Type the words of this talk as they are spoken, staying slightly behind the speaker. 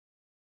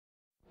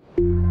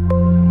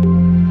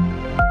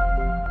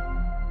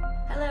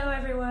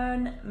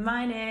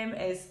my name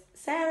is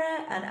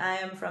Sarah and I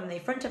am from the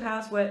front of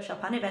house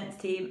workshop and events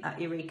team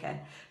at Eureka.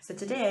 So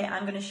today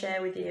I'm going to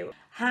share with you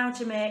how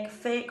to make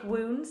fake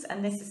wounds,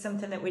 and this is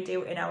something that we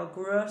do in our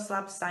Grow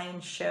Slab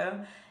Science show,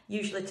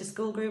 usually to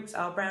school groups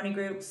or brownie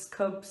groups,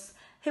 cubs,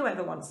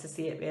 whoever wants to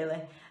see it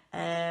really.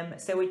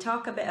 So we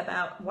talk a bit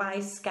about why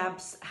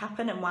scabs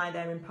happen and why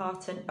they're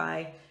important.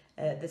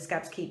 The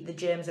scabs keep the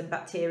germs and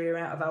bacteria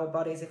out of our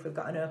bodies if we've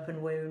got an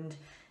open wound.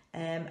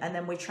 And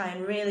then we try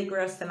and really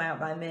gross them out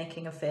by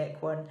making a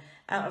fake one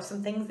out of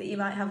some things that you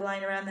might have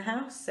lying around the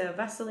house. So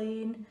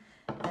Vaseline,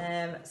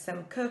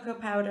 some cocoa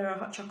powder or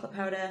hot chocolate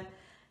powder,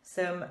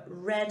 some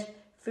red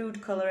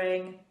food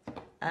colouring,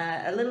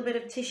 a little bit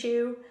of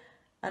tissue,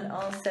 and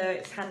also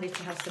it's handy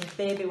to have some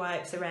baby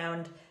wipes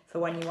around for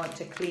when you want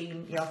to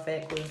clean your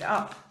fake wound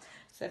off.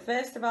 So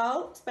first of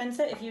all,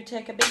 Spencer, if you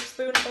take a big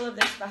spoonful of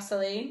this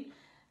Vaseline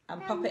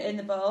and pop it in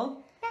the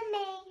bowl.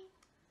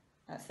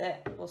 That's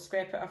it. We'll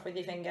scrape it off with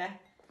your finger.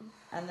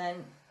 And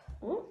then,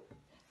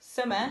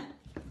 Summer,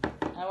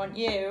 I want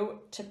you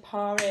to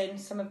pour in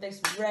some of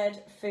this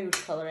red food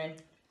colouring.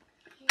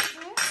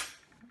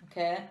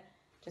 Okay,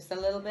 just a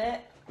little bit.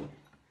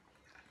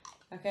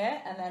 Okay,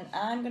 and then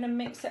I'm going to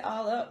mix it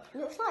all up. It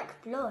looks like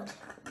blood.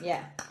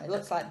 Yeah, it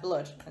looks like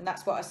blood. And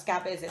that's what a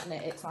scab is, isn't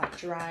it? It's like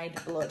dried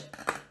blood.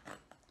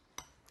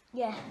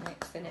 Yeah.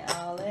 Mixing it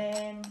all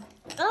in.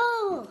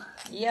 Oh!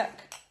 Yuck.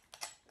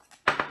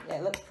 Yeah,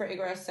 it looks pretty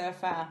gross so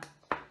far.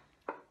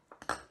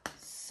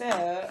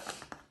 So,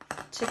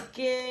 to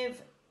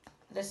give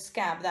the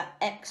scab that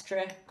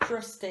extra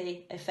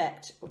crusty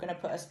effect, we're going to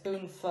put a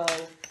spoonful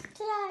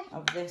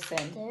of this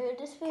in. Do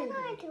the spoon. Can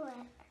I do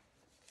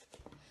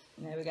it?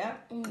 There we go.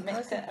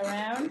 Mix it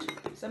around.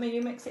 Some of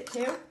you mix it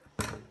too.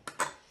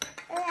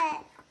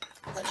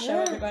 Let's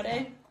show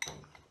everybody.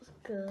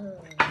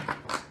 Good.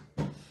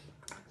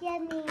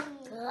 Yummy.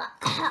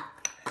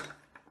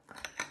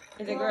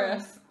 Is it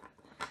gross?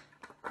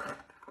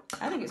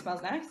 I think it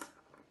smells nice.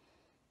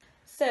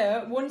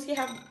 So once you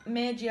have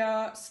made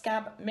your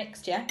scab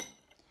mixture,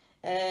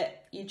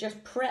 you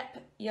just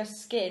prep your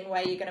skin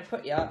where you're going to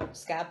put your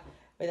scab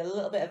with a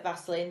little bit of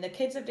Vaseline. The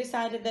kids have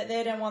decided that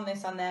they don't want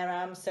this on their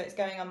arms, so it's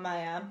going on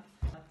my arm.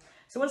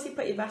 So once you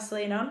put your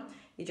Vaseline on,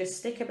 you just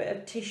stick a bit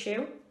of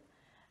tissue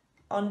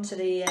onto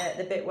the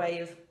bit where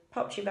you've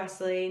popped your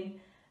Vaseline,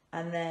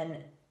 and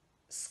then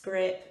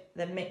scrape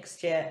the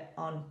mixture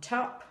on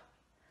top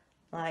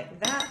like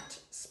that.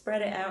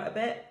 Spread it out a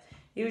bit.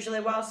 Usually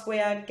whilst we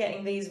are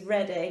getting these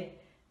ready,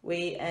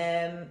 we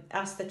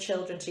ask the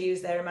children to use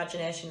their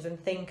imaginations and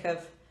think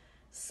of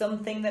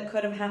something that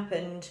could have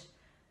happened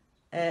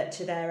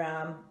to their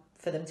arm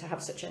for them to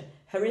have such a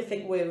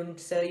horrific wound.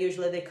 So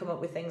usually they come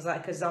up with things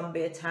like a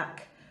zombie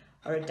attack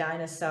or a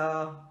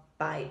dinosaur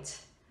bite,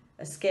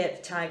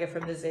 escaped tiger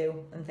from the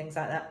zoo and things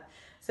like that.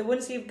 So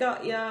once you've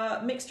got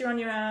your mixture on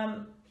your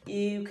arm,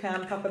 you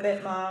can pop a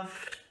bit more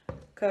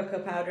cocoa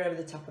powder over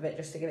the top of it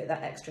just to give it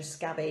that extra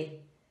scabby,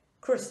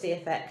 crusty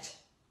effect.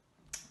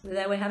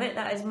 There we have it.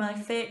 That is my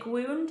fake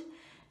wound.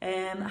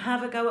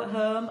 Have a go at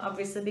home.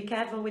 Obviously be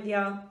careful with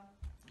your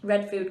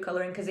red food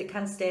colouring because it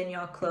can stain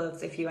your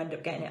clothes if you end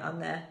up getting it on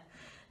there.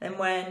 Then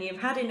when you've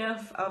had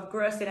enough of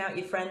grossing out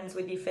your friends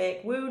with your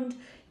fake wound,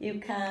 you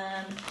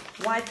can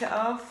wipe it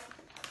off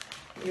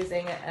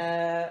using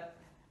a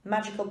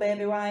magical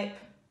baby wipe.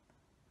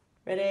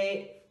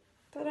 Ready?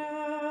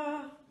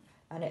 Ta-da!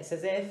 And it's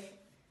as if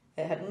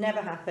it had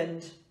never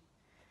happened.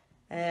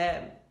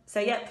 So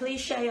yeah, please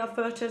share your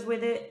photos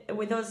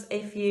with us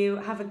if you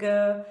have a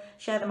go.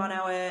 Share them on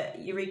our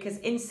Eureka's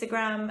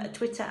Instagram,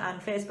 Twitter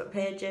and Facebook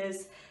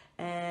pages.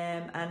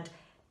 And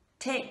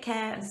take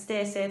care and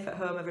stay safe at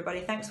home,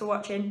 everybody. Thanks for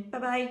watching.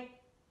 Bye-bye.